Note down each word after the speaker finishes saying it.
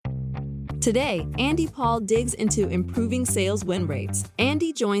Today, Andy Paul digs into improving sales win rates.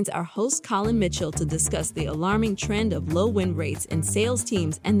 Andy joins our host Colin Mitchell to discuss the alarming trend of low win rates in sales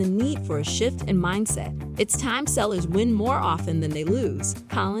teams and the need for a shift in mindset. It's time sellers win more often than they lose.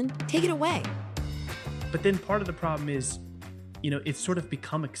 Colin, take it away. But then part of the problem is, it's sort of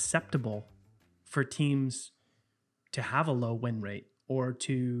become acceptable for teams to have a low win rate or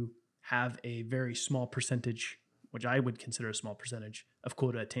to have a very small percentage, which I would consider a small percentage, of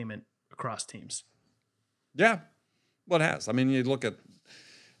quota attainment across teams. Yeah, well, it has. I mean, you look at,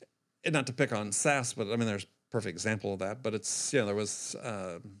 and not to pick on SaaS, but I mean, there's a perfect example of that. But it's, there was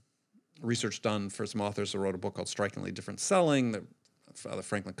research done for some authors who wrote a book called Strikingly Different Selling. The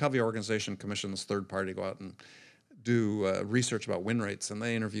Franklin Covey organization commissioned this third party to go out and do research about win rates. And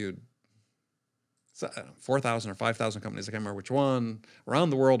they interviewed 4,000 or 5,000 companies, I can't remember which one, around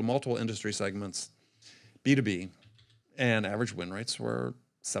the world, multiple industry segments, B2B, and average win rates were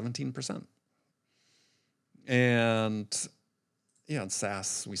 17%. And in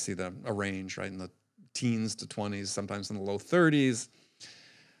SaaS, we see a range, right, in the teens to 20s, sometimes in the low 30s.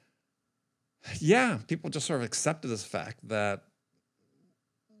 Yeah, people just sort of accepted this fact that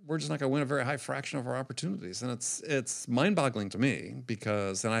we're just not going to win a very high fraction of our opportunities. And it's mind-boggling to me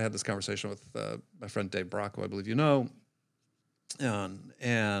because, and I had this conversation with my friend Dave Brock, who I believe you know,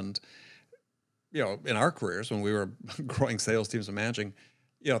 and in our careers, when we were growing sales teams and managing,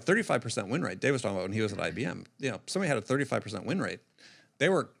 35% win rate. Dave was talking about when he was at IBM. Somebody had a 35% win rate. They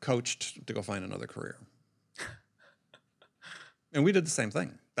were coached to go find another career. And we did the same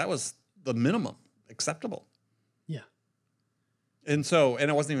thing. That was the minimum acceptable. Yeah. And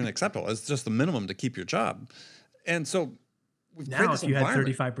it wasn't even acceptable. It's just the minimum to keep your job. And so now if you had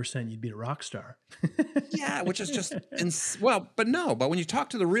 35%, you'd be a rock star. Yeah, which is just, but when you talk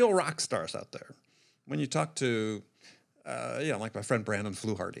to the real rock stars out there, when you talk to, like my friend Brandon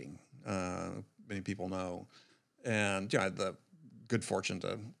Fluharty, many people know, and I had the good fortune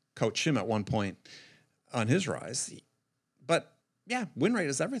to coach him at one point on his rise. But yeah, win rate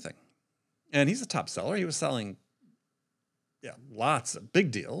is everything. And he's a top seller. He was selling, lots of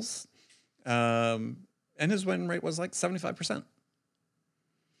big deals. And his win rate was like 75%.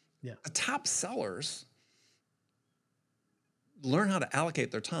 Yeah. The top sellers learn how to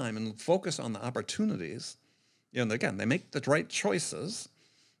allocate their time and focus on the opportunities. And again, they make the right choices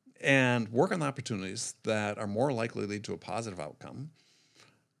and work on the opportunities that are more likely to lead to a positive outcome.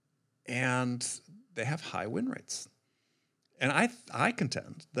 And they have high win rates. And I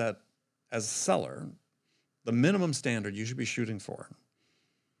contend that as a seller, the minimum standard you should be shooting for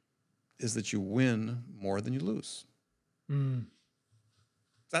is that you win more than you lose. Mm.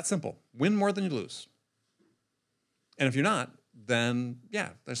 It's that simple. Win more than you lose. And if you're not, then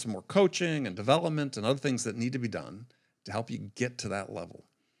there's some more coaching and development and other things that need to be done to help you get to that level.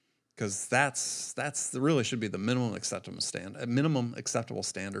 Because that's really should be the minimum acceptable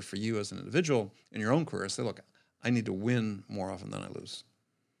standard for you as an individual in your own career. Say, look, I need to win more often than I lose.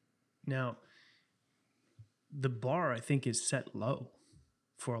 Now, the bar, I think, is set low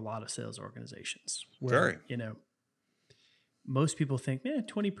for a lot of sales organizations. Where, most people think,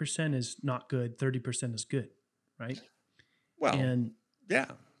 20% is not good, 30% is good, right? Well, and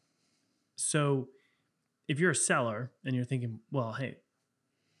yeah. So if you're a seller and you're thinking, well, hey,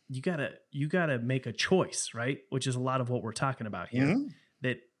 you gotta make a choice, right? Which is a lot of what we're talking about here. Mm-hmm.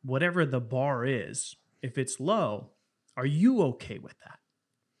 That whatever the bar is, if it's low, are you okay with that?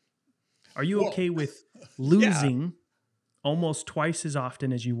 Are you okay with losing almost twice as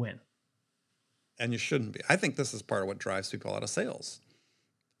often as you win? And you shouldn't be. I think this is part of what drives people out of sales.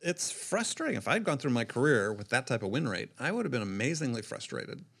 It's frustrating. If I'd gone through my career with that type of win rate, I would have been amazingly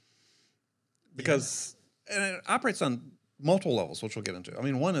frustrated because and it operates on multiple levels, which we'll get into. I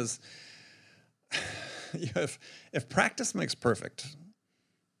mean, one is if practice makes perfect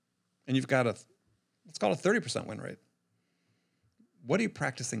and you've got let's call it a 30% win rate, what are you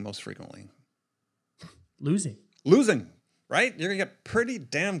practicing most frequently? Losing, right? You're going to get pretty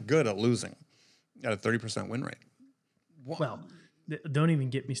damn good at losing at a 30% win rate. Well, don't even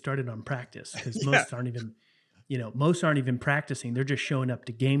get me started on practice because most aren't even practicing. They're just showing up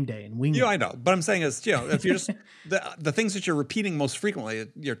to game day and winging. I know. But I'm saying is, if you're just the things that you're repeating most frequently,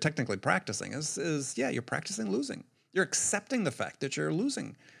 you're technically practicing is you're practicing losing. You're accepting the fact that you're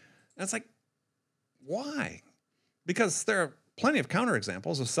losing. And it's like, why? Because there are plenty of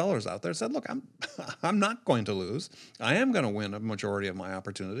counterexamples of sellers out there that said, look, I'm not going to lose. I am going to win a majority of my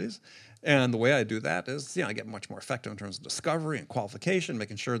opportunities. And the way I do that is, I get much more effective in terms of discovery and qualification,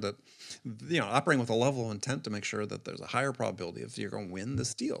 making sure that, operating with a level of intent to make sure that there's a higher probability if you're going to win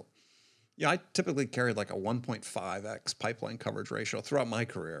this deal. I typically carried like a 1.5x pipeline coverage ratio throughout my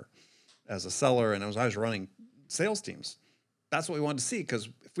career. as a seller and as I was running sales teams, that's what we wanted to see. Because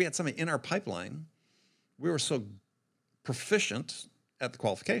if we had somebody in our pipeline, we were so proficient at the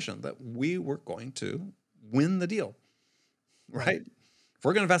qualification that we were going to win the deal, right? If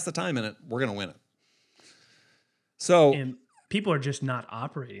we're going to invest the time in it, we're going to win it. So, and people are just not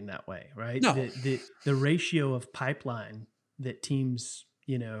operating that way, right? No. The ratio of pipeline that teams,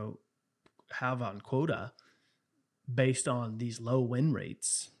 have on quota based on these low win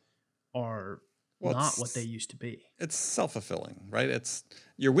rates are not what they used to be. It's self-fulfilling, right? It's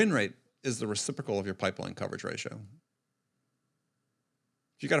your win rate is the reciprocal of your pipeline coverage ratio.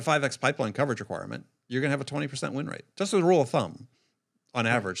 If you got a 5x pipeline coverage requirement, you're going to have a 20% win rate. Just as a rule of thumb, on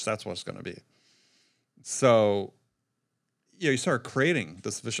average, that's what it's going to be. So, you start creating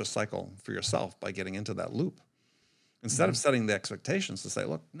this vicious cycle for yourself by getting into that loop. Instead of setting the expectations to say,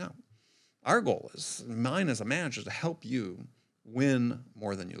 look, no, our goal is, mine as a manager, to help you win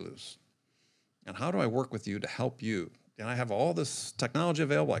more than you lose. And how do I work with you to help you? And I have all this technology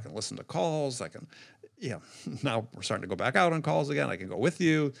available. I can listen to calls. I can, now we're starting to go back out on calls again. I can go with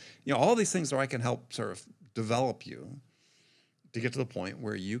you. All these things where I can help sort of develop you to get to the point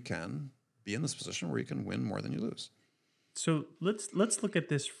where you can be in this position where you can win more than you lose. So let's look at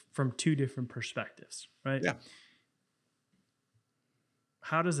this from two different perspectives, right? Yeah.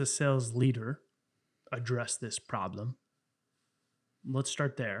 How does a sales leader address this problem? Let's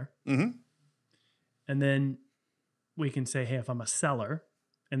start there. Mm-hmm. And then we can say, hey, if I'm a seller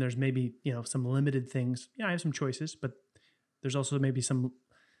and there's maybe, some limited things, I have some choices, but there's also maybe some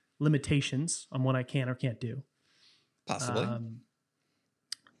limitations on what I can or can't do. Possibly.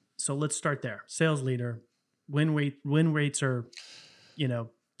 So let's start there. Sales leader, win rates are,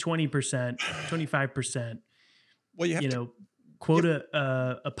 20%, 25%. Well, you have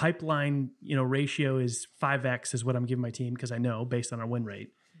quota, a pipeline, ratio is 5x is what I'm giving my team because I know based on our win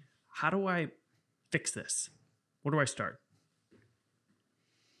rate. How do I fix this? Where do I start?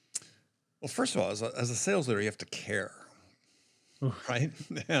 Well, first of all, as a sales leader, you have to care, right?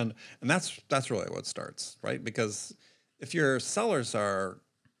 And that's really what starts, right? Because if your sellers are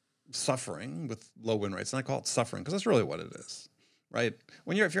suffering with low win rates, and I call it suffering because that's really what it is, right?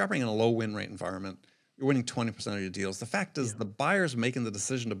 If you're operating in a low win rate environment, you're winning 20% of your deals. The fact is the buyer's making the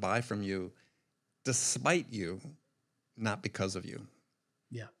decision to buy from you despite you, not because of you.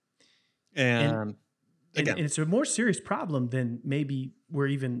 Yeah. And again, and it's a more serious problem than maybe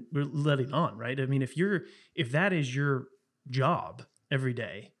we're letting on, right? I mean, if that is your job every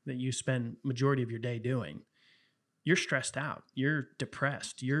day that you spend majority of your day doing, you're stressed out, you're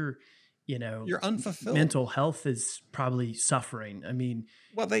depressed, you're unfulfilled. Mental health is probably suffering. I mean,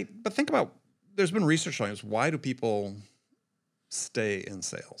 but think about, there's been research showing us, why do people stay in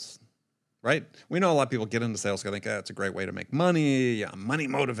sales? Right? We know a lot of people get into sales because they think it's a great way to make money. Yeah, I'm money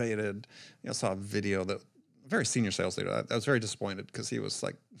motivated. I saw a video that a very senior sales leader, I was very disappointed because he was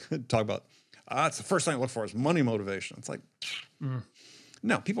like, talk about, it's the first thing I look for is money motivation. It's like,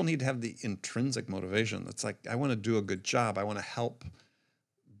 no, people need to have the intrinsic motivation. It's like, I want to do a good job. I want to help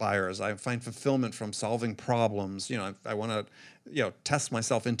buyers. I find fulfillment from solving problems. I want to, test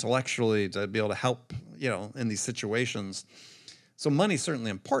myself intellectually to be able to help, in these situations. So money's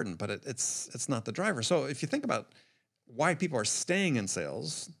certainly important, but it's not the driver. So if you think about why people are staying in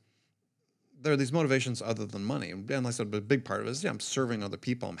sales, there are these motivations other than money. And like I said, a big part of it is, I'm serving other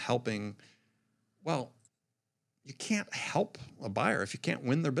people. I'm helping. Well, you can't help a buyer if you can't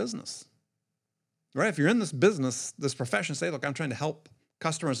win their business, right? If you're in this business, this profession, say, look, I'm trying to help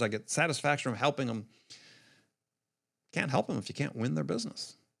customers. I get satisfaction from helping them. Can't help them if you can't win their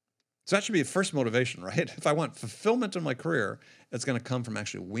business. So that should be the first motivation, right? If I want fulfillment in my career, it's going to come from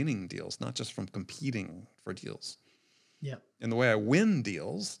actually winning deals, not just from competing for deals. Yeah. And the way I win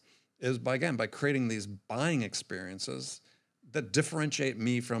deals is by creating these buying experiences that differentiate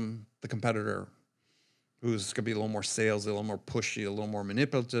me from the competitor who's going to be a little more salesy, a little more pushy, a little more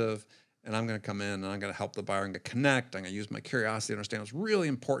manipulative. And I'm going to come in and I'm going to help the buyer and connect. I'm going to use my curiosity to understand what's really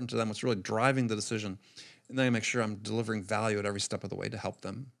important to them, what's really driving the decision. And then I make sure I'm delivering value at every step of the way to help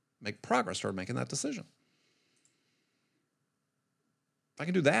them make progress toward making that decision. If I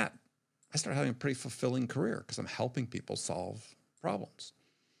can do that, I start having a pretty fulfilling career because I'm helping people solve problems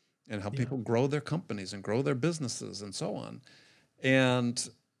and help people grow their companies and grow their businesses and so on. And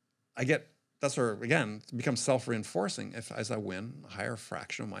that's where, again, it becomes self-reinforcing as I win a higher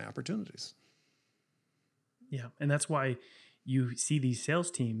fraction of my opportunities. Yeah. And that's why you see these sales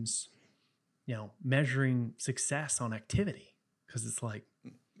teams, measuring success on activity, because it's like,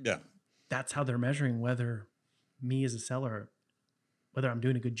 that's how they're measuring whether me as a seller, whether I'm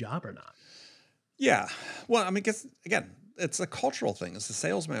doing a good job or not. Yeah. Well, I mean, because again, it's a cultural thing. It's the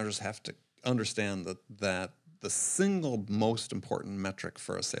sales managers have to understand that the single most important metric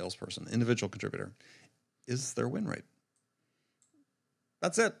for a salesperson, individual contributor, is their win rate.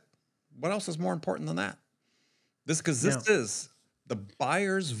 That's it. What else is more important than that? This is the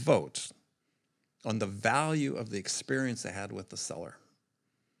buyer's vote on the value of the experience they had with the seller.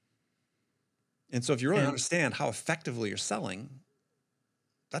 And so if you really understand how effectively you're selling,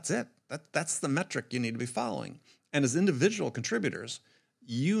 that's it. That's the metric you need to be following. And as individual contributors,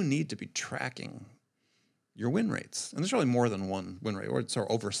 you need to be tracking your win rates. And there's really more than one win rate. Or it's sort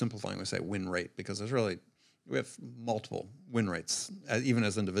of oversimplifying when we say win rate, because we have multiple win rates, even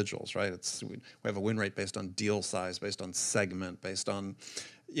as individuals, right? We have a win rate based on deal size, based on segment, based on,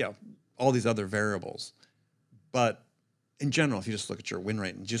 all these other variables. But in general, if you just look at your win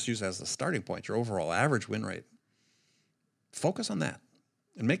rate and just use it as a starting point, your overall average win rate, focus on that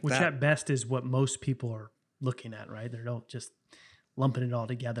and Which at best is what most people are looking at, right? They don't just lumping it all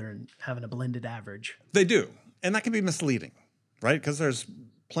together and having a blended average. They do. And that can be misleading, right? Because there's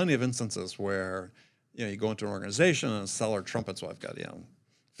plenty of instances where, you go into an organization and a seller trumpets, well, I've got,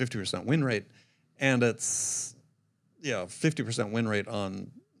 50% win rate. And it's, 50% win rate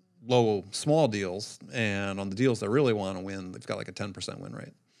on small deals. And on the deals that really want to win, they've got like a 10% win rate.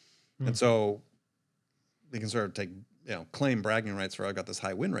 Mm-hmm. And so they can sort of claim bragging rights for I've got this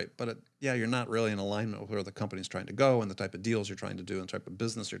high win rate, but you're not really in alignment with where the company's trying to go and the type of deals you're trying to do and the type of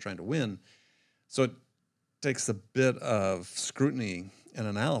business you're trying to win. So it takes a bit of scrutiny and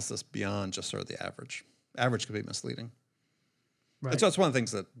analysis beyond just sort of the average. Average could be misleading. Right. And so that's one of the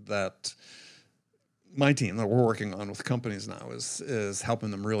things that my team that we're working on with companies now is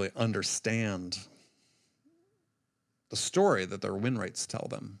helping them really understand the story that their win rates tell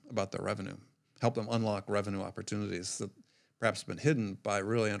them about their revenue. Help them unlock revenue opportunities that perhaps have been hidden by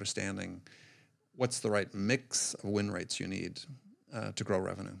really understanding what's the right mix of win rates you need to grow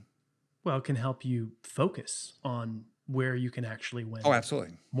revenue. Well, it can help you focus on where you can actually win. Oh,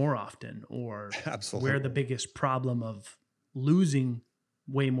 absolutely. More often, or absolutely where the biggest problem of losing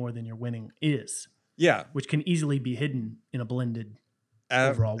way more than you're winning is. Yeah. Which can easily be hidden in a blended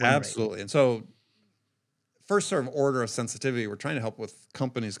overall win absolutely rate. And so first sort of order of sensitivity, we're trying to help with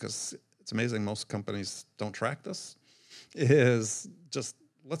companies, because it's amazing most companies don't track this, is just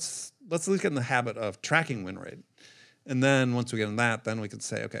let's at least get in the habit of tracking win rate. And then once we get in that, then we can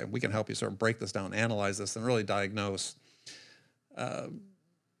say, okay, we can help you sort of break this down, analyze this, and really diagnose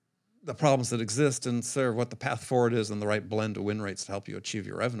the problems that exist and sort of what the path forward is and the right blend of win rates to help you achieve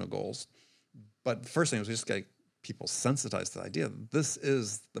your revenue goals. But the first thing is we just get people sensitized to the idea that this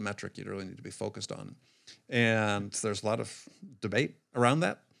is the metric you really need to be focused on. And there's a lot of debate around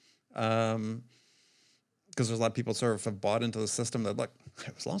that. Because there's a lot of people sort of have bought into the system that, look,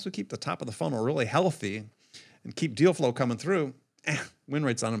 as long as we keep the top of the funnel really healthy and keep deal flow coming through, win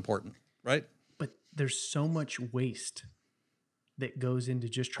rate's unimportant, right? But there's so much waste that goes into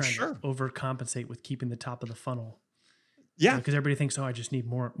just trying to overcompensate with keeping the top of the funnel. Yeah. Because everybody thinks, I just need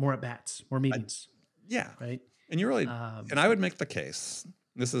more at bats, more meetings. Right. And you really, and I would make the case,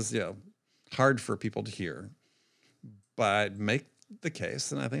 this is, hard for people to hear, but I'd make the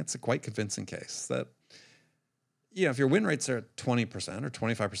case, and I think it's a quite convincing case, that, if your win rates are at 20% or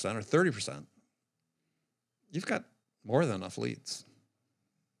 25% or 30%, you've got more than enough leads.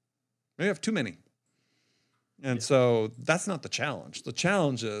 Maybe you have too many. And so that's not the challenge. The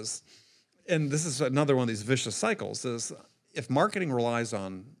challenge is, and this is another one of these vicious cycles, is if marketing relies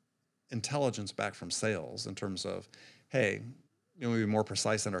on intelligence back from sales in terms of, hey, we be more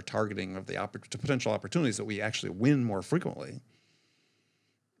precise in our targeting of the potential opportunities that we actually win more frequently.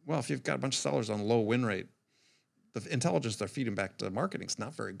 Well, if you've got a bunch of sellers on low win rate, the intelligence they're feeding back to marketing is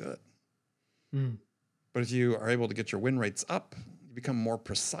not very good. Mm. But if you are able to get your win rates up, you become more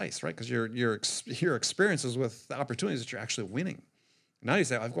precise, right? Because your experiences with the opportunities that you're actually winning. Now you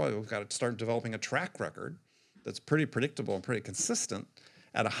say, we've got to start developing a track record that's pretty predictable and pretty consistent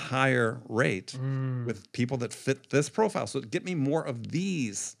at a higher rate with people that fit this profile. So get me more of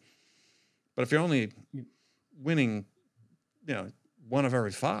these. But if you're only winning, one of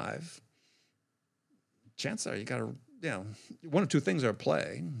every 5, chances are you got to, one of two things are at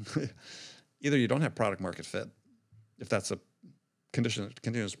play. Either you don't have product market fit, if that's a condition that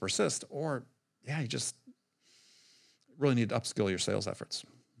continues to persist, or you just really need to upskill your sales efforts.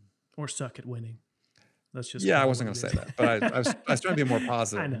 Or suck at winning. That's just I wasn't going to say that, but I was trying to be more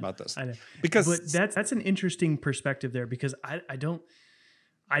positive about this. I know. Because but that's an interesting perspective there, because I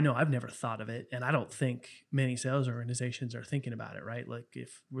know I've never thought of it, and I don't think many sales organizations are thinking about it, right? Like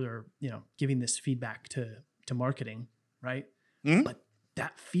if we're, giving this feedback to marketing, right? Mm-hmm. But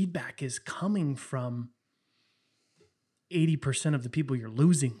that feedback is coming from 80% of the people you're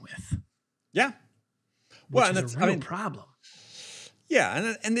losing with. Yeah. Well, and that's a real problem.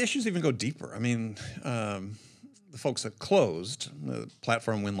 Yeah, and the issues even go deeper. I mean, the folks that closed the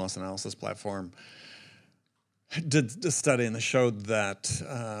platform, win-loss analysis platform, did a study and they showed that,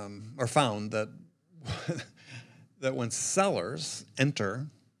 or found that, that when sellers enter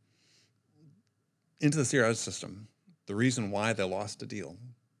into the CRM system, the reason why they lost a deal,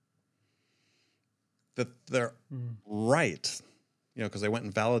 that they're right, because they went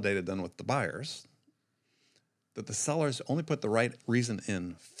and validated then with the buyers, that the sellers only put the right reason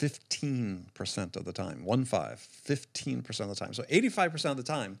in 15% of the time, 15% of the time. So 85% of the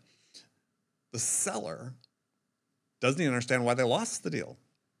time, the seller doesn't even understand why they lost the deal.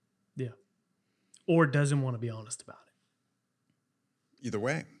 Yeah. Or doesn't want to be honest about it. Either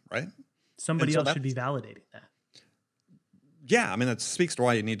way, right? Somebody else should be validating that. Yeah, I mean, that speaks to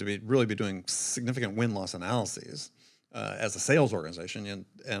why you need to really be doing significant win-loss analyses as a sales organization,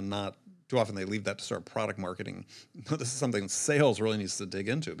 and not too often they leave that to sort of product marketing. This is something sales really needs to dig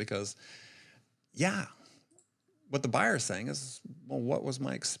into because, yeah, what the buyer is saying is, well, what was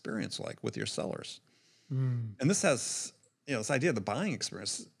my experience like with your sellers? And this has, this idea of the buying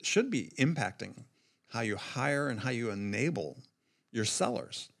experience should be impacting how you hire and how you enable your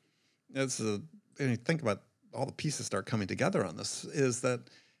sellers. When you think about all the pieces start coming together on this, is that,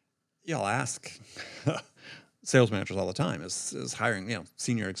 I'll ask sales managers all the time, is hiring,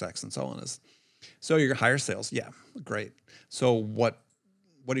 senior execs and so on, so you're hire sales. Yeah, great. So what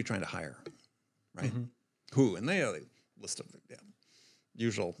are you trying to hire? Right? Mm-hmm. Who? And they have a list of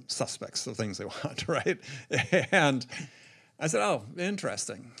usual suspects of things they want, right? And I said, oh,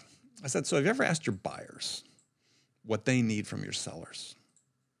 interesting. I said, so have you ever asked your buyers what they need from your sellers?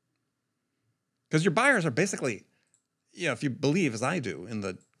 Because your buyers are basically, if you believe, as I do, in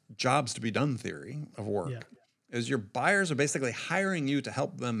the jobs to be done theory of work, is your buyers are basically hiring you to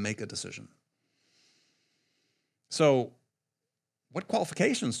help them make a decision. So what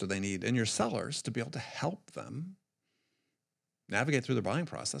qualifications do they need in your sellers to be able to help them navigate through the buying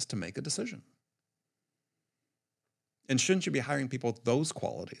process to make a decision? And shouldn't you be hiring people with those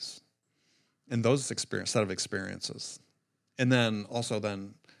qualities and those set of experiences? And then also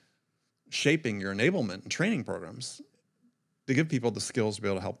shaping your enablement and training programs to give people the skills to be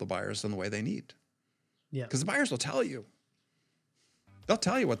able to help the buyers in the way they need. Yeah. Because the buyers will tell you. They'll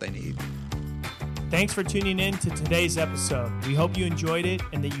tell you what they need. Thanks for tuning in to today's episode. We hope you enjoyed it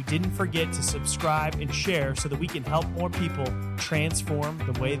and that you didn't forget to subscribe and share so that we can help more people transform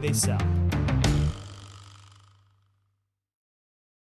the way they sell.